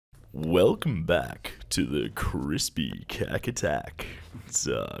Welcome back to the KrispyKackAttack. It's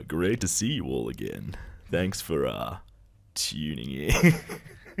great to see you all again. Thanks for tuning in.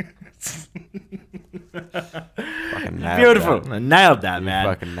 Beautiful. I nailed that, man.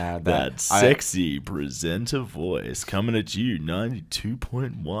 Fucking nailed that. That sexy presenter voice coming at you,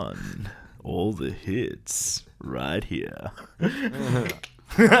 92.1. All the hits right here.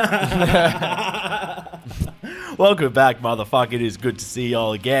 Welcome back, motherfucker. It is good to see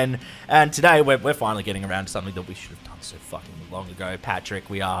y'all again. And today we're finally getting around to something that we should have done so fucking long ago. Patrick,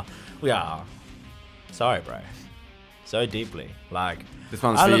 we are sorry, bro. So deeply. Like, this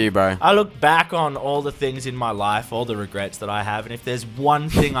one's for you, bro. I look back on all the things in my life, all the regrets that I have, and if there's one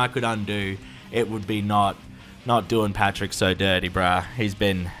thing I could undo, it would be not doing Patrick so dirty, bro. He's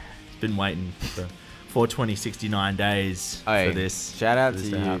been waiting for 420-69 days for this. Shout out to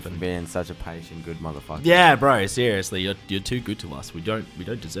you happen. for being such a patient, good motherfucker. Yeah, bro. Seriously, you're too good to us. We don't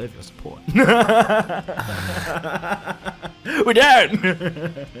deserve your support. We don't.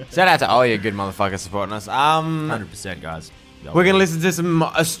 Shout out to all you good motherfuckers supporting us. 100%, guys. We're gonna listen to some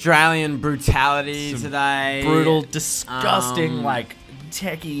Australian brutality today. Brutal, disgusting, like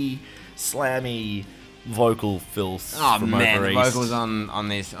techie, slammy vocal filth. Oh from man, over the east. vocals on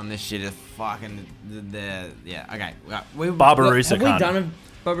this shit is fucking yeah. Okay, Barbirusa. Have we done a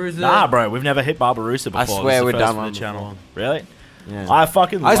Barbirusa? Nah, bro, we've never hit Barbirusa before. I swear we've done one on the channel. before. Really? Yeah. I just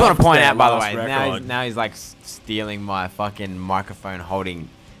want to point out, by the way, record. now he's like stealing my fucking microphone holding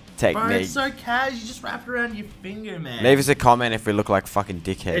Bro, technique. it's so cash. You just wrap it around your finger, man. Leave us a comment if we look like fucking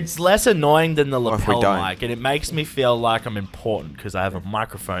dickheads. It's less annoying than the Or if we lapel don't. mic, and it makes me feel like I'm important because I have a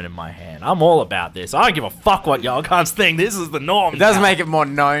microphone in my hand. I'm all about this. I don't give a fuck what y'all can't think. This is the norm. It does now. make it more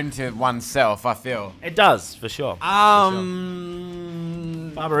known to oneself, I feel. It does, for sure.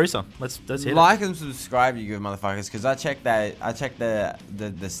 Barbirusa. Let's hit it. Like and subscribe, you good motherfuckers, because I checked the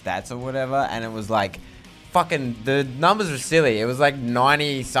stats or whatever, and it was like fucking the numbers were silly. It was like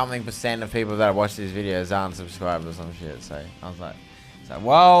 90-something% of people that watch these videos aren't subscribed or some shit. So I was like,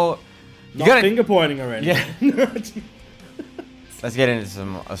 well, you gotta finger pointing already. Yeah. Let's get into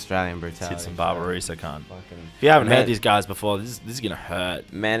some Australian brutality. Let's hit some Barbirusa, cunt. If you haven't heard these guys before, this is gonna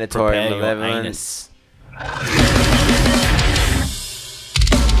hurt. Mandatory Prepare your Malevolence.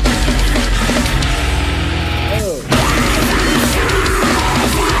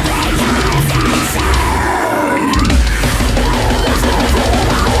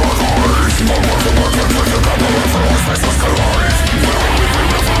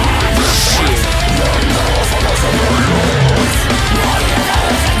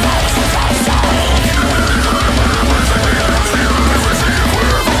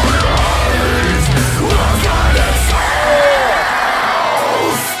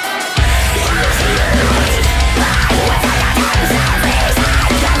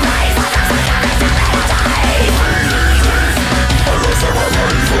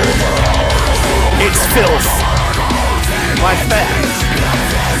 It's filth. My face.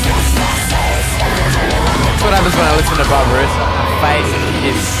 That's what happens when I listen to Barbirusa. My face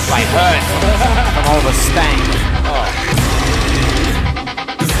is like hurt from all the stank.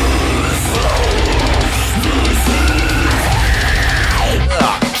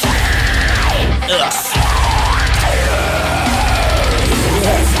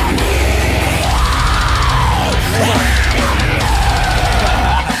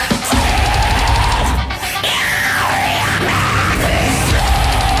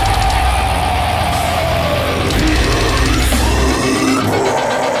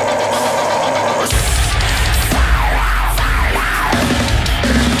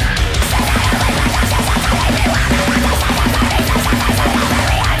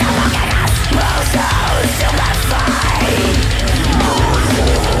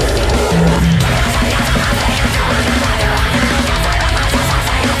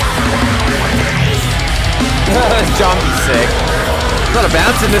 John's sick. A lot of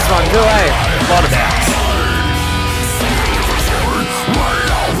bounce in this one, too, eh? A lot of bounce.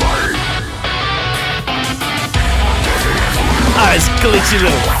 Oh, it's glitchy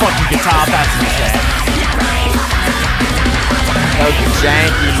little fucking guitar pads and shit. Oh,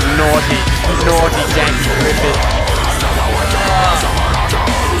 janky, naughty, janky Griffith.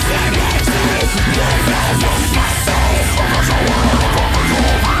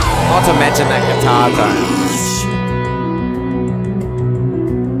 Not to mention that guitar tone.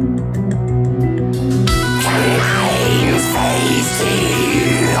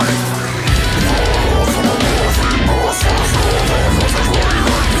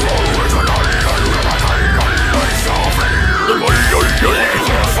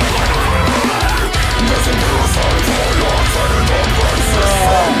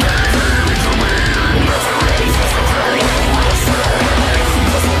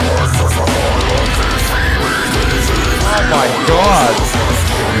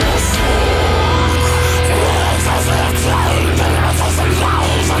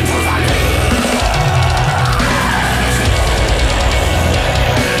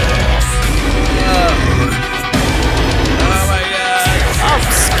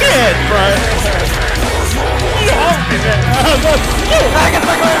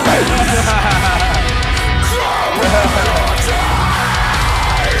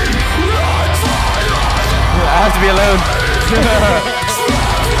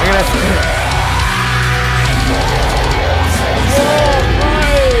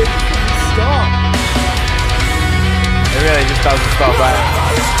 Stop. It really just doesn't stop, right?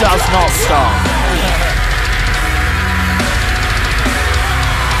 It does not stop.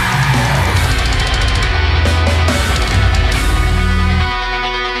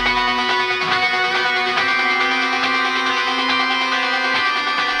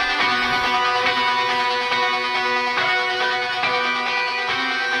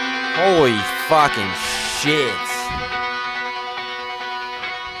 Holy fucking shit.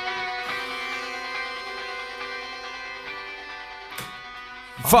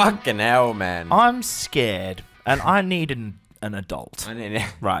 Fucking hell, man. I'm scared, and I need an adult I need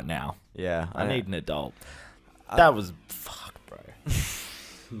it. right now. Yeah. I need an adult. That was... Fuck, bro.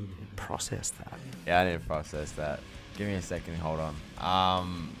 Process that. Yeah, I need to process that. Give me a second. Hold on.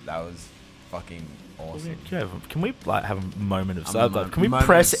 That was fucking awesome. Can we like have a moment of A silence? Can we moment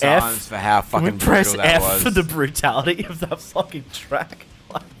press of silence F for how Can we fucking press brutal that F was? for the brutality of that fucking track?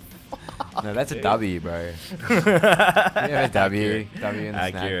 Like, No, that's a W, bro. Yeah, W. W in the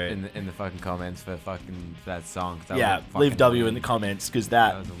snap, Accurate. in the fucking comments for fucking that song. 'Cause that yeah, was a leave fucking W win. in the comments because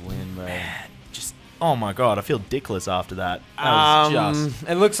That that was a win, bro. just... Oh my god, I feel dickless after that. That was just...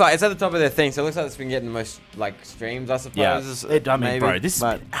 It looks like it's at the top of their thing, so it looks like it's been getting the most like streams, I suppose. Yeah, I mean, maybe, bro, this has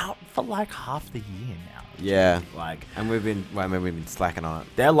but been out for like half the year now. yeah, Like, and we've been slacking on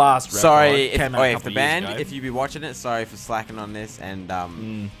it. their last record Sorry, came out a if couple the band, years ago. if you be watching it, sorry for slacking on this, and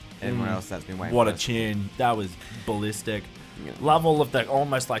anyone else that's been waiting. What for a us. tune. That was ballistic. Yeah. Love all of the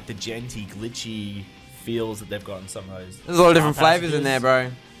almost like the genty, glitchy feels that they've got in some of those. There's a lot of different guitar flavors in passages. there,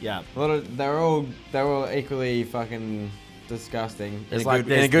 bro. Yeah. A lot of they're all equally fucking disgusting It's in, like in a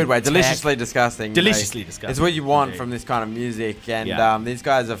there's good the way. tech- Deliciously disgusting. Deliciously It's disgusting. what you want Indeed. from this kind of music, and Yeah. these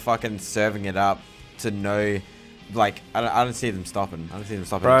guys are fucking serving it up to no. Like I don't see them stopping. I don't see them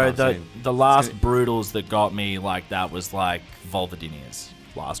stopping. Bro, anytime soon. the last brutals that got me like that was like Volvadinia's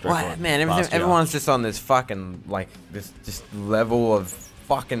last record. What, man, last year. everyone's just on this fucking like this just level of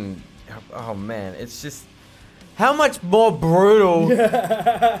fucking. Oh man, it's just. How much more brutal?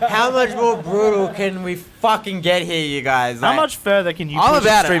 How much more brutal can we fucking get here, you guys? How Like, much further can you I'm push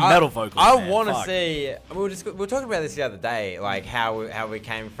about extreme it. metal vocals? I man? want to Fuck. see. We were talking about this the other day, like how we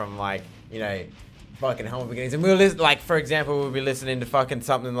came from like fucking humble beginnings, and we were like for example we'll be listening to fucking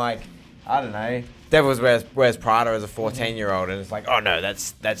something like I don't know, Devils Wears Prada as a 14-year-old, and it's like oh no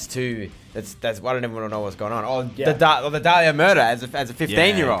that's too that's I don't even want to know what's going on. Or Yeah. the Dahlia murder as a 15-year-old.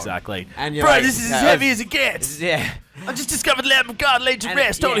 Yeah, exactly. And you're Bro, like, this is as no, heavy as it gets. Yeah. I just discovered Lamb of God laid to And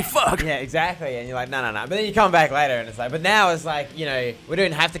rest. yeah, Holy fuck. Yeah, exactly. And you're like, no. But then you come back later and it's like, but now it's like, we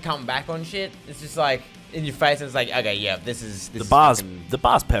don't have to come back on shit. It's just like in your face and it's like, okay, yeah, this is The bar's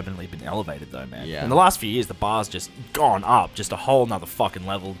fucking- permanently been elevated though, man. Yeah. In the last few years, the bar's just gone up, just a whole nother fucking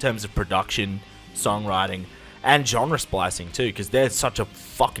level in terms of production, songwriting, and genre splicing too, because they're such a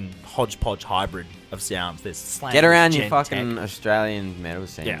fucking hodgepodge hybrid of sounds. There's slang, Get around your gen fucking tech. Australian metal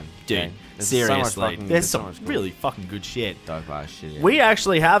scene. Yeah, dude. okay? There's Seriously, there's so some much really fucking good shit. dope ass shit. Yeah. We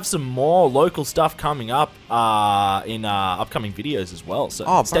actually have some more local stuff coming up in upcoming videos as well. So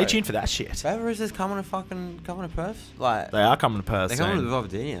Oh, stay bro. tuned for that shit. Babirusa's coming to Perth. Like They are coming to Perth they're coming to soon.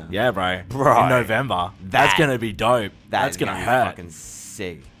 Virginia. Yeah, bro. Bro. In November. That's That- gonna be dope. That's is gonna be hurt. Fucking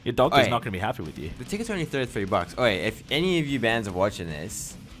sick. Your doctor's Oi. not gonna be happy with you. The tickets are only $33. Oh, wait, if any of you bands are watching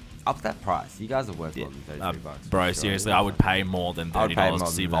this, up that price. You guys are worth more than $33. Bro, Sure. seriously, I would pay more than I would pay $30 to more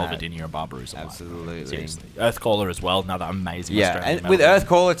see than that. Volvadinia or Barbirusa live. Absolutely. Seriously. Earthcaller as well, another amazing Yeah, Australian and with metal band.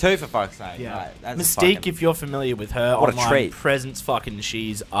 Earthcaller too, for fuck's sake. Yeah. Like, that's Mystique, fucking- if you're familiar with her, What a online treat. presence, fucking,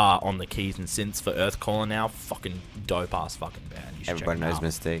 she's on the keys and synths for Earthcaller now. Fucking dope ass fucking band. You should everybody check knows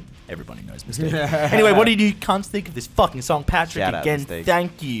them out. Mystique. Everybody knows Mystique. Anyway, what did you cunts think of this fucking song, Patrick? Shout out Again, Mystique.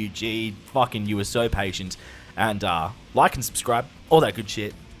 thank you, G. Fucking, you were so patient. And like and subscribe, all that good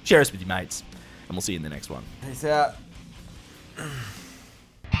shit. Share us with your mates, and we'll see you in the next one. Peace out.